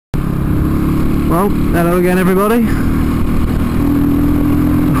Well, hello again everybody.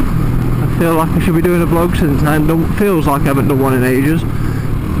 I feel like I should be doing a vlog since feels like I haven't done one in ages.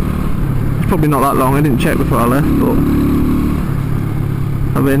 It's probably not that long, I didn't check before I left, but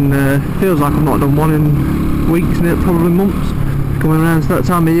feels like I've not done one in weeks, probably months. Coming around to that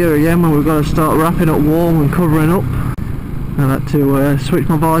time of year again when we've got to start wrapping up warm and covering up. I had to switch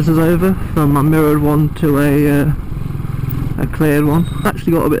my visors over from my mirrored one to a cleared one.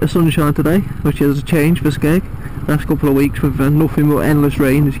 Actually got a bit of sunshine today, which is a change for Skeg. The last couple of weeks we've had nothing but endless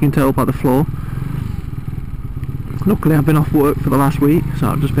rain, as you can tell by the floor. Luckily I've been off work for the last week, so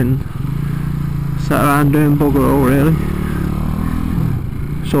I've just been sat around doing bugger all really.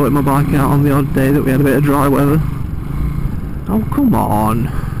 Sorted my bike out on the odd day that we had a bit of dry weather. Oh come on!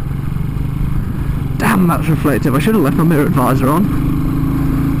 Damn, that's reflective. I should have left my mirror visor on.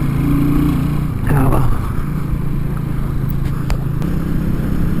 Oh well.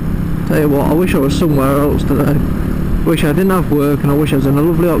 Tell you what, I wish I was somewhere else today. Wish I didn't have work, and I wish I was in a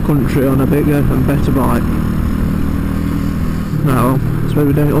lovely hot country on a bigger and better bike. No, I suppose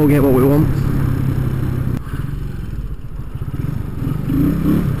we don't all get what we want.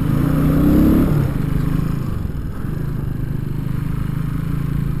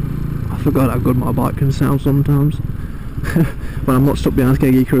 I forgot how good my bike can sound sometimes. When I'm not stuck behind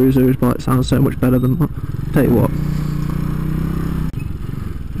Skeggy Cruiser, his bike sounds so much better than that. Tell you what.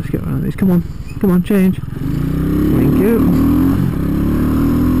 Let's get around these. Come on, change. Thank you.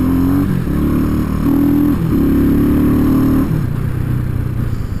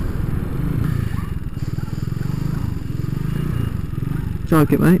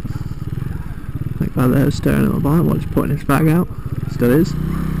 Like it, mate. That guy there is staring at my bike while he's putting his bag out. Still is.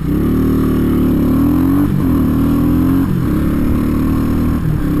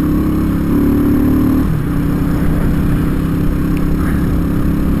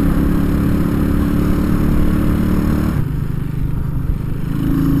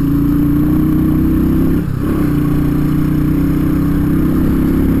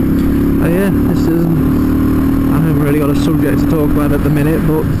 Oh yeah, this isn't... I haven't really got a subject to talk about at the minute,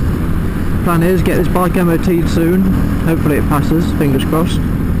 but plan is get this bike MOT'd soon. Hopefully it passes, fingers crossed.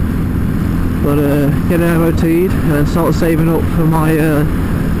 But get it MOT'd and then start saving up for my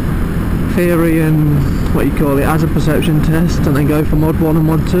theory and what you call it, hazard perception test, and then go for mod 1 and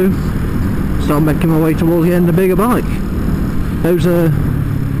mod 2. Start making my way towards the end of a bigger bike. Those are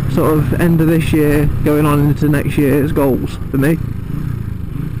sort of end of this year, going on into next year's goals for me.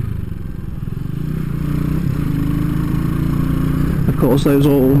 Of course those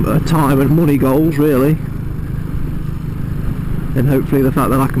are all time and money goals really, and hopefully the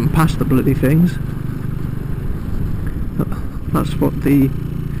fact that I can pass the bloody things. That's what the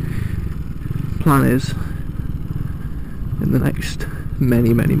plan is in the next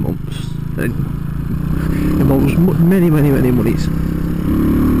many months, and involves many monies.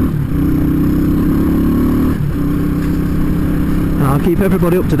 And I'll keep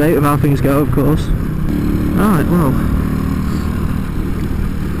everybody up to date with how things go, of course. Alright, well,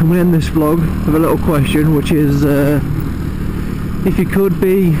 I'm going to end this vlog with a little question, which is if you could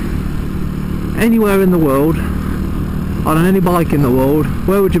be anywhere in the world, on any bike in the world,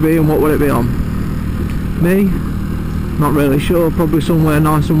 where would you be and what would it be on? Me? Not really sure, probably somewhere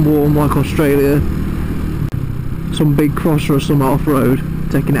nice and warm like Australia, some big crosser or some off-road,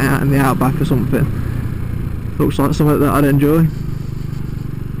 taking it out in the outback or something. Looks like something that I'd enjoy.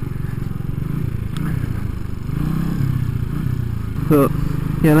 But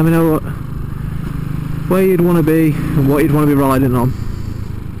yeah, let me know where you'd want to be and what you'd want to be riding on.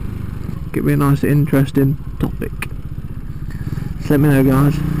 Give me a nice interesting topic. Just let me know,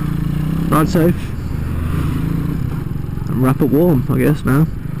 guys. Ride safe and wrap up warm, I guess now.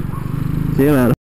 See you later.